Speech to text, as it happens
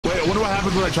I wonder what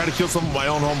happens when I try to kill some of my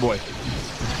own homeboy.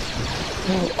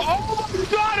 Oh my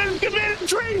God, I'm committing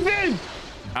treason!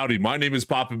 Howdy, my name is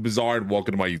PapaBizarre and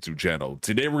welcome to my YouTube channel.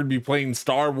 Today we're going to be playing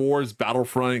Star Wars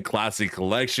Battlefront Classic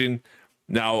Collection.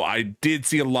 Now, I did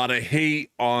see a lot of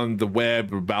hate on the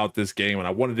web about this game and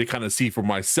I wanted to kind of see for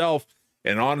myself.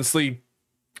 And honestly,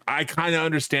 I kind of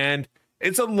understand.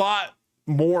 It's a lot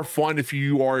more fun if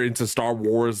you are into Star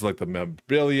Wars, like the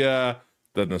memorabilia,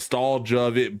 the nostalgia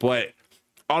of it. But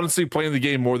honestly, playing the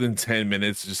game more than 10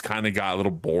 minutes just kind of got a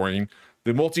little boring.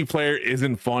 The multiplayer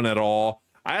isn't fun at all.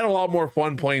 I had a lot more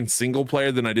fun playing single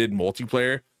player than I did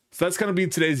multiplayer. So that's going to be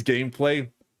today's gameplay.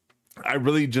 I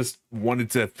really just wanted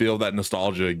to feel that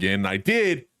nostalgia again. I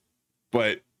did,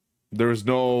 but there's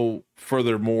no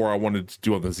furthermore I wanted to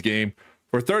do on this game.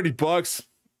 For 30 bucks,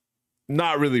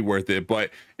 not really worth it. But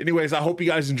anyways, I hope you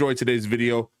guys enjoyed today's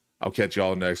video. I'll catch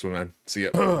y'all next one, man. See ya.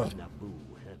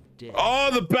 Oh,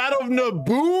 the Battle of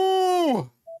Naboo!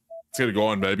 Let's get it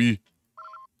going, baby.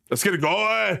 Let's get it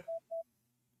going.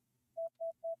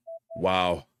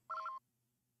 Wow.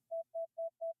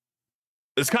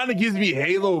 This kind of gives me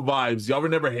Halo vibes. Y'all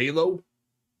remember Halo?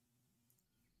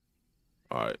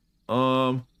 All right.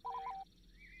 I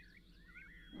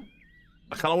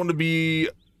kind of want to be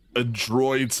a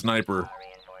droid sniper.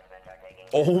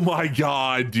 Oh my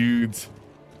God, dudes.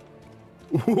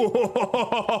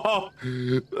 Whoa,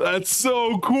 that's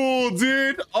so cool,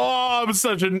 dude. Oh, I'm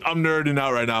nerding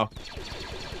out right now.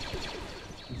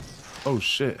 Oh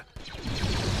shit.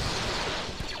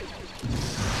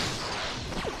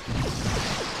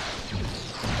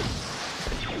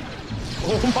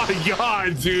 Oh my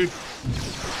God, dude.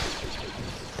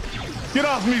 Get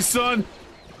off me, son.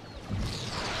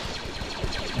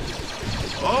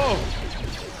 Oh,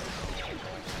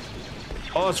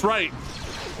 that's right.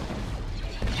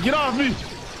 Get off me!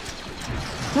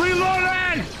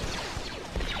 Reloading!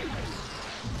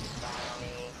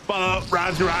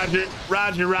 Roger, roger,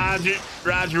 roger, roger,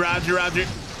 roger, roger, roger.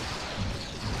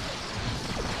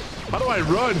 How do I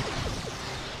run?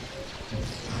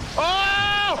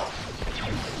 Oh!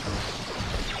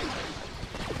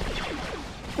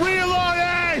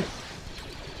 Reloading!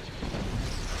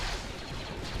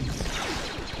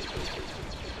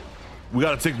 We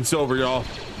gotta take this over, y'all.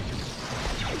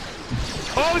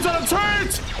 Oh, he's on a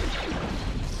turret!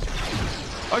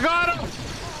 I got him!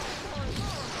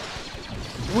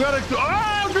 We gotta,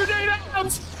 oh, grenade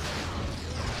out!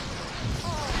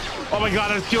 Oh my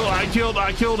God, I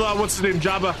killed, what's his name,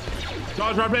 Jabba.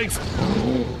 Jar Jar Binks.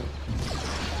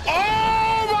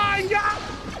 Oh my God!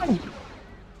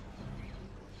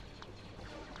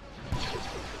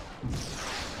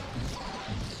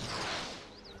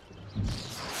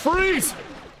 Freeze!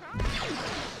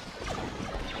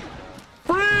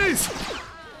 Freeze!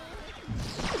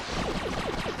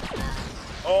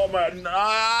 Oh my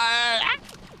God!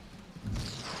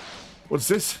 What's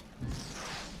this?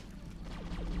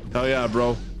 Hell yeah,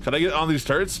 bro. Can I get on these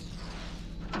turrets?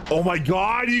 Oh my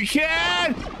God, you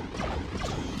can!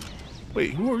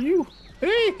 Wait, who are you?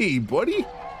 Hey, buddy.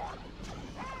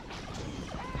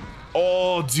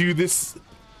 Oh, dude, this...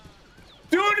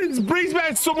 Dude, this brings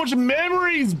back so much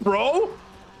memories, bro.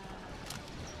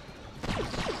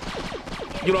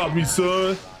 Get off me,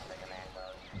 son.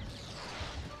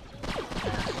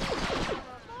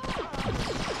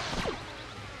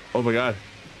 Oh my God.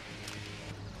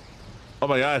 Oh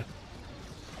my God.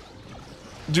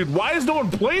 Dude, why is no one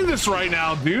playing this right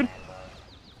now, dude?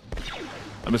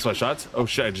 I missed my shots. Oh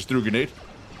shit, I just threw a grenade.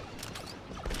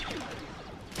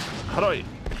 How do I...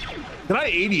 Can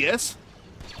I ADS?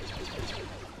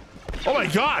 Oh my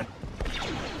God.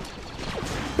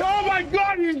 Oh my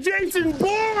God, he's Jason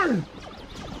Bourne!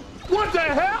 What the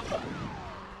hell?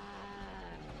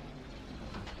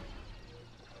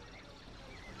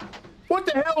 What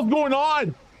the hell is going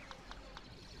on?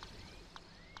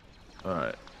 All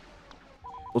right.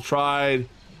 We'll try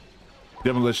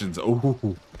demolitions.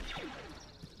 Oh.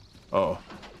 Oh.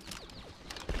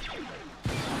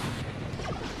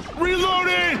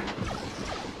 Reloading!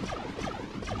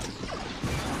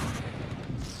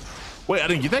 Wait, I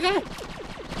didn't get that guy?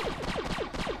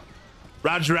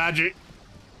 Roger, roger.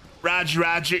 Roger,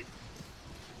 roger.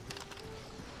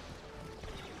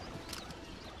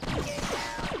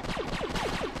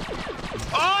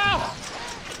 Oh!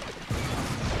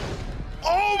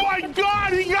 Oh my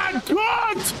God, he got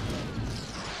cooked!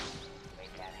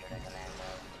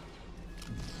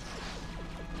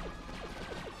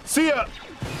 See ya!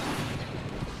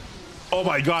 Oh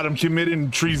my God, I'm committing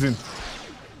treason.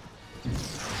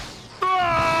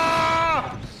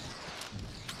 Ah!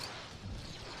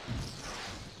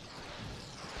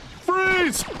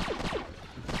 Freeze!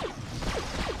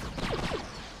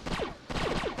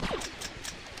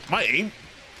 My aim.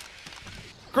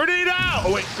 Grenade out!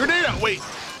 Oh wait, grenade out! Wait.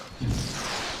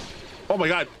 Oh my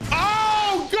god!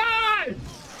 Oh god!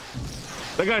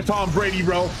 That guy's Tom Brady,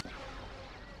 bro.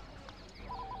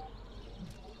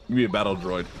 Give me a battle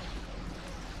droid.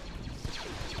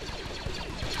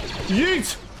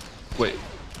 Yeet! Wait.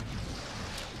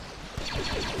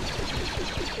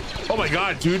 Oh my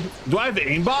god, dude. Do I have the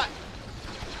aimbot?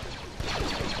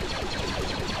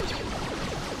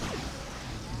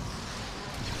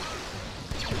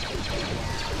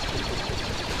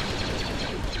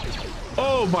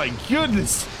 Oh my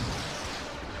goodness.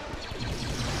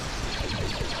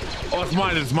 Oh, it's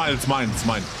mine, it's mine, it's mine, it's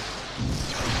mine.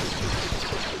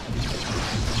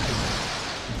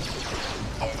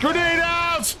 Grenade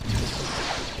out!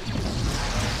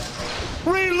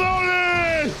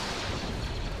 Reloading!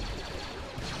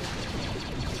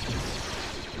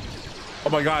 Oh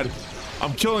my god.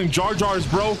 I'm killing Jar Jars,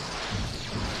 bro.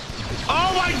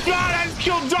 Oh my god, I just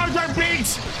killed Jar Jar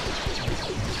Binks!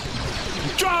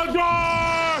 Jar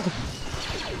Jar!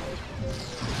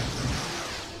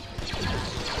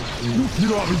 You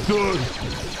know I'm good.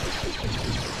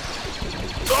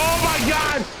 Oh my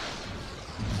god!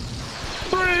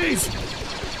 Freeze!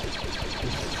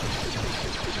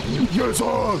 Yes,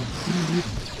 sir!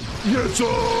 Yes,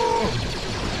 sir!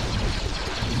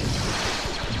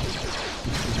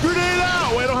 Grenade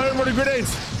out! Wait, I don't have any more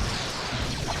grenades.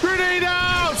 Grenade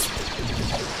out!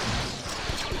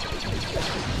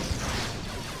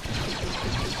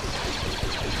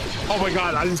 Oh my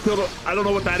god, I just killed it. I don't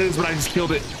know what that is, but I just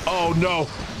killed it. Oh no.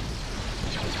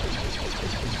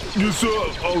 You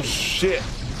saw. Oh shit.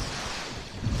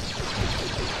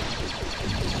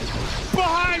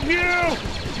 Behind you!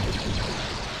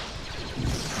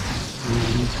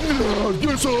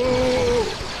 Yes, sir!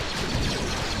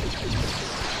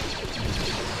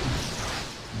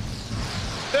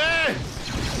 Hey!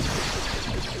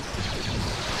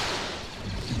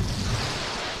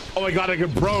 Oh my god, I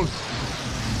get prone.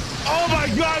 Oh my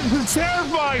god, this is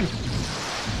terrifying!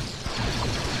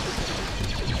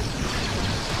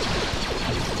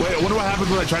 Wait, I wonder what happens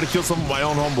when I try to kill some of my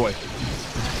own homeboy.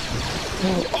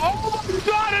 Oh my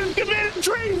god, I committed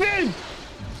treason!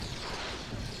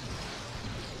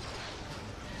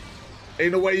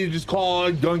 Ain't no way you just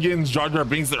call Gungans Jar Jar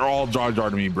Binks. They're all Jar Jar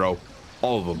to me, bro.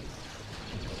 All of them.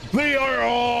 They are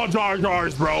all Jar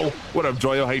Jars, bro. What up,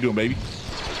 Joyo? How you doing, baby?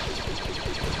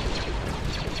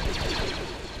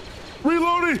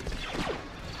 Reloading!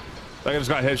 I just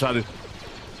got headshotted.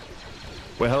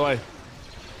 Wait, how do I?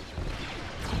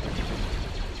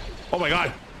 Oh my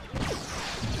god.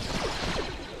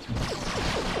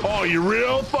 Oh, you're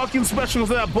real fucking special with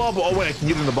that bubble. Oh wait, I can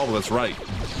get in the bubble, that's right.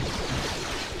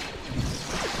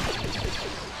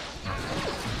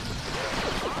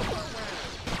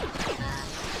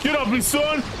 Get up, me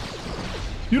son!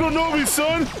 You don't know me,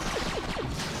 son!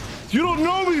 You don't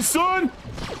know me, son!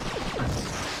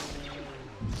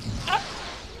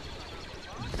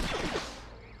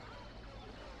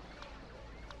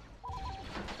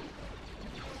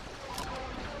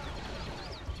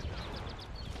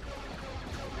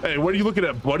 Hey, what are you looking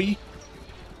at, buddy?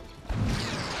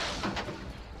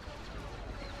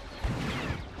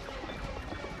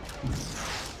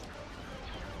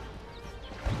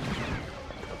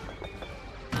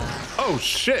 Oh,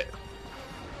 shit.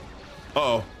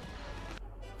 Uh-oh.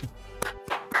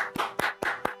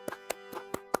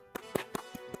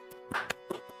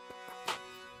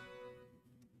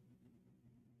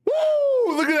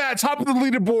 Woo! Look at that, top of the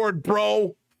leaderboard,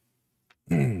 bro.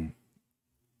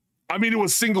 I mean, it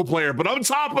was single player, but I'm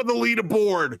top of the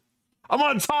leaderboard. I'm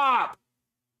on top.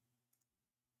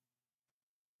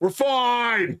 We're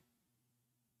fine.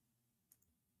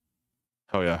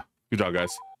 Oh, yeah. Good job,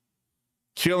 guys.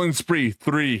 Killing spree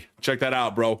 3. Check that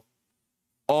out, bro.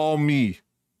 All me.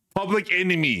 Public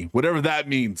enemy. Whatever that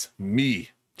means.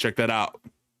 Me. Check that out.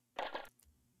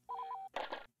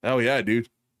 Hell yeah, dude.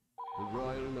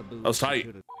 That was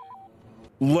tight.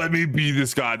 Let me be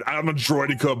this guy. I'm a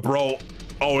droidica, bro.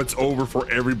 Oh, it's over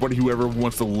for everybody who ever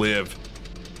wants to live.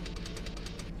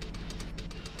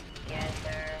 Yes,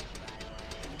 sir.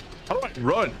 How do I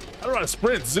run? How do I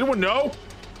sprint? Does anyone know?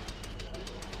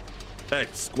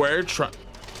 X, square,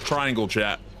 triangle,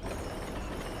 chat.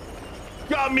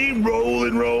 Got me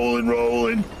rolling, rolling,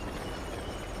 rolling.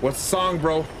 What's the song,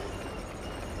 bro?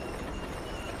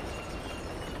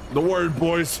 The word,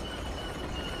 boys.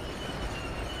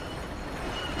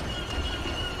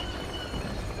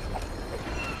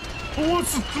 Who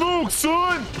wants to smoke,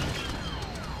 son?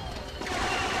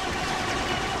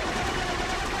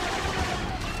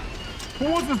 Who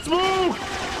wants to smoke?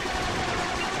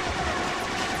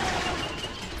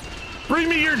 Bring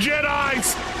me your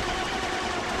Jedis!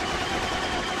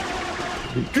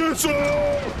 Get some!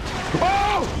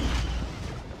 Oh!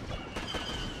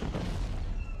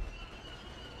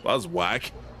 That was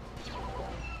whack.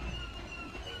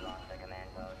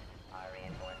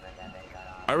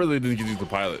 I really didn't get to use the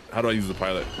pilot. How do I use the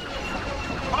pilot?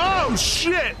 Oh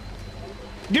shit!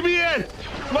 Get me in!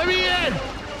 Let me in!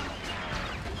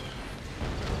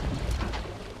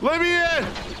 Let me in!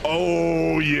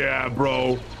 Oh yeah,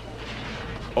 bro.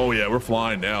 Oh yeah, we're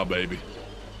flying now, baby.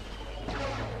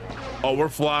 Oh, we're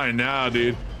flying now,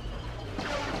 dude.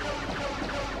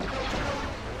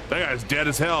 That guy's dead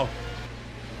as hell.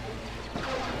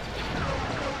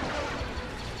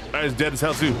 That guy's dead as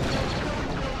hell too.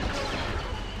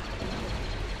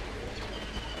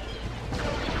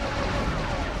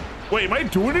 Wait, am I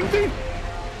doing anything?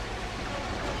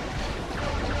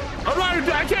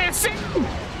 I can't see you.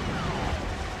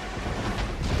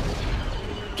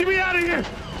 Get me out of here.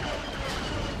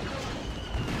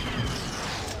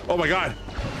 Oh my God.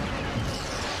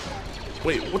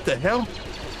 Wait, what the hell?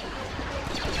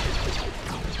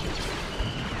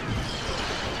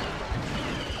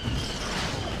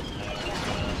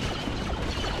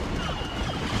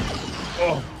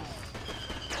 Oh.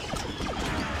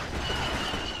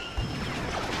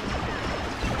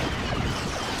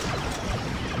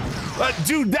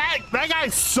 Dude, that guy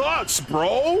sucks,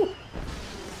 bro.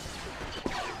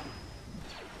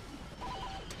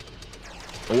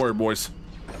 Don't worry, boys.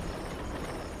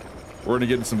 We're gonna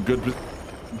get in some good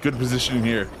position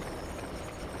here.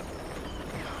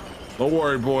 Don't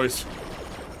worry, boys.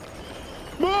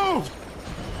 Move!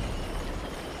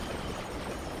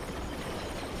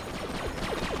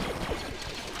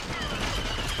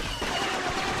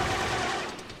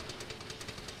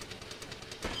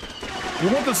 You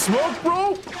want the smoke,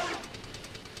 bro?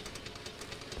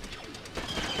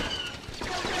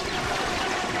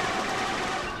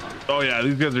 Oh yeah,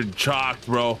 these guys are chalked,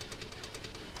 bro.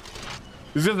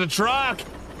 These guys are chalked.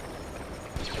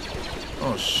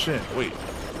 Oh shit, wait.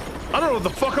 I don't know what the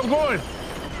fuck I'm going.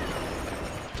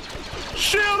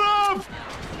 Shield up!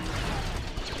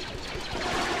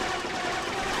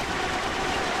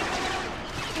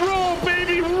 Roll,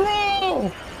 baby,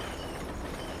 roll!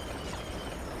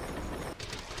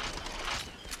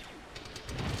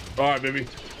 All right, baby.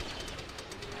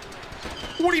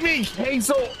 What do you mean,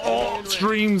 Hazel? All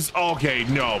streams? Okay,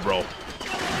 no, bro.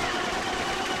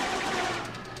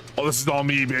 Oh, this is all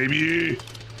me, baby.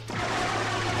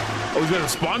 Oh, he's got a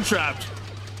spawn trapped.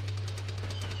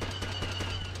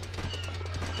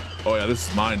 Oh yeah, this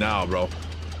is mine now, bro.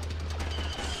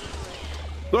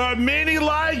 Many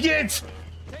like it,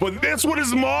 but this one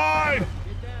is mine.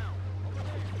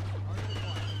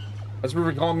 That's what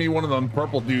we're calling me one of them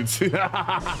purple dudes.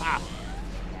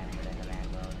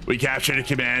 We captured a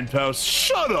command post.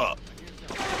 Shut up.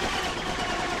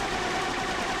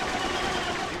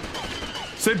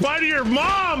 Say bye to your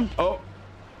mom. Oh.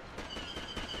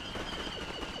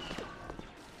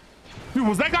 Dude,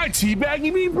 was that guy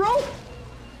teabagging me, bro?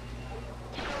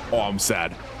 Oh, I'm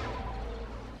sad.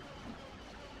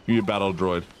 You need a battle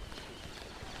droid.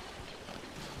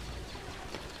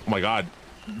 Oh my God.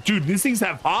 Dude, these things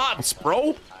have hops,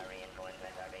 bro.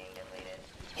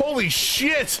 Holy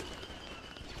shit.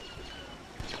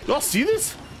 Y'all see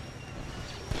this?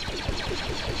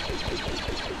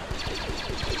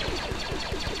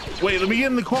 Wait, let me get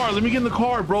in the car. Let me get in the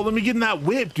car, bro. Let me get in that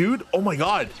whip, dude. Oh my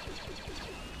God.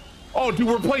 Oh, dude,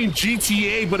 we're playing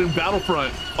GTA, but in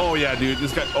Battlefront. Oh yeah, dude.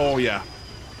 This guy. Oh yeah.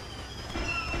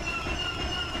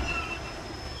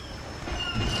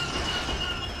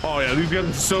 Oh yeah, these guys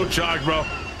are so chalked, bro.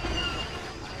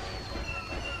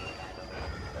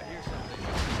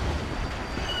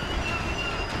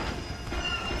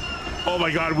 Oh my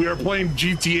God, we are playing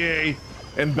GTA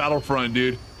and Battlefront,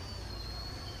 dude.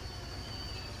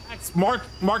 Mark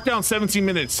down 17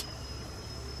 minutes.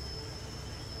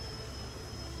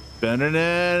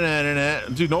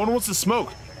 Dude, no one wants to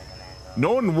smoke.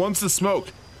 No one wants to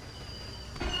smoke.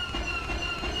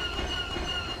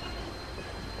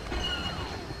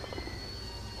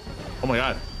 Oh my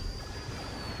God.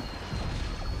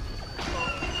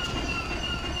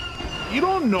 You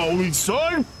don't know me,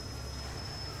 son.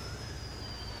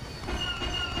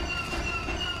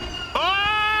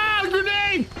 Ah,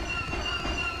 grenade!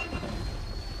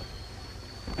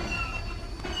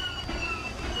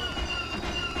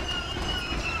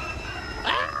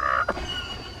 Ah!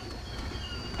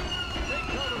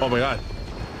 Oh my God.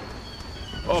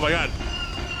 Oh my God.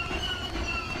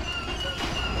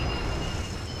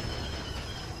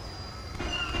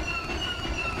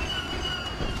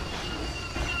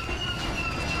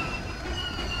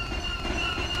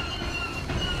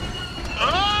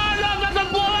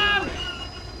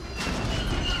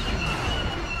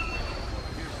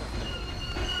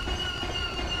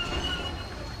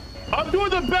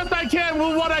 the best I can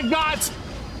with what I got.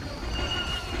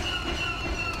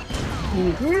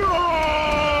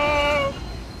 No!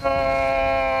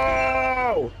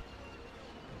 Oh!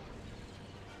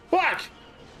 Fuck!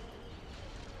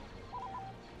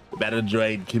 Battle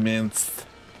droid commenced.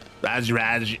 Roger,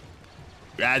 Roger.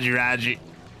 Roger, Roger.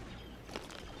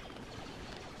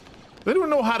 Does anyone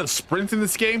know how to sprint in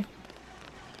this game?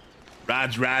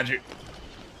 Roger, Roger.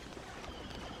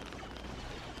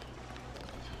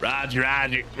 Roger,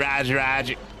 Roger. Roger,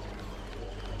 Roger.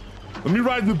 Let me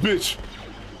ride the bitch.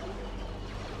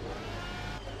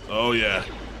 Oh, yeah.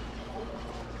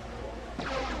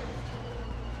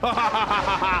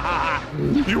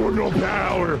 You have no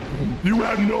power. You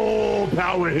have no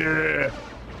power here.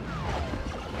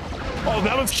 Oh,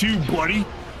 that was cute, buddy.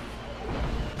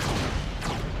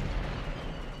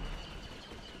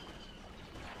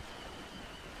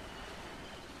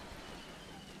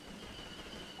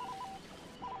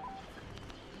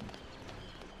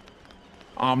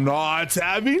 I'm not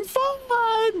having fun.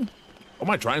 Why am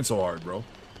I trying so hard, bro?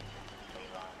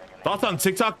 Thoughts on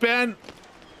TikTok ban?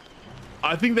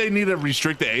 I think they need to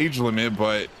restrict the age limit,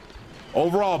 but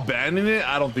overall banning it,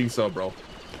 I don't think so, bro.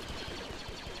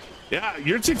 Yeah,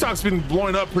 your TikTok's been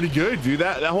blowing up pretty good, dude.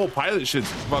 That whole pilot shit's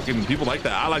fucking, people like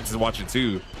that. I like to watch it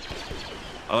too.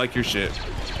 I like your shit.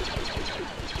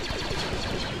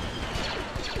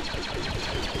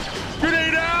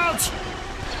 Grenade out!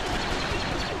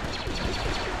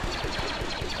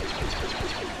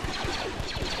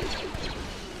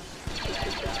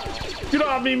 Get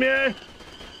off me, man!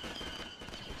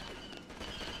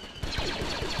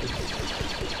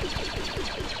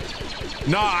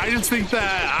 No, I just think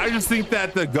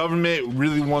that the government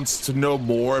really wants to know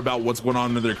more about what's going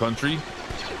on in their country.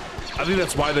 I think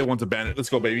that's why they want to ban it. Let's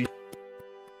go, baby.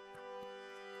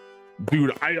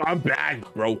 Dude, I'm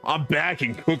back, bro. I'm back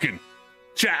and cooking.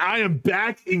 Chat, I am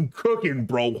back and cooking,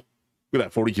 bro. Look at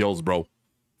that, 40 kills, bro.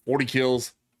 40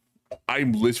 kills.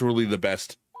 I'm literally the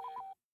best.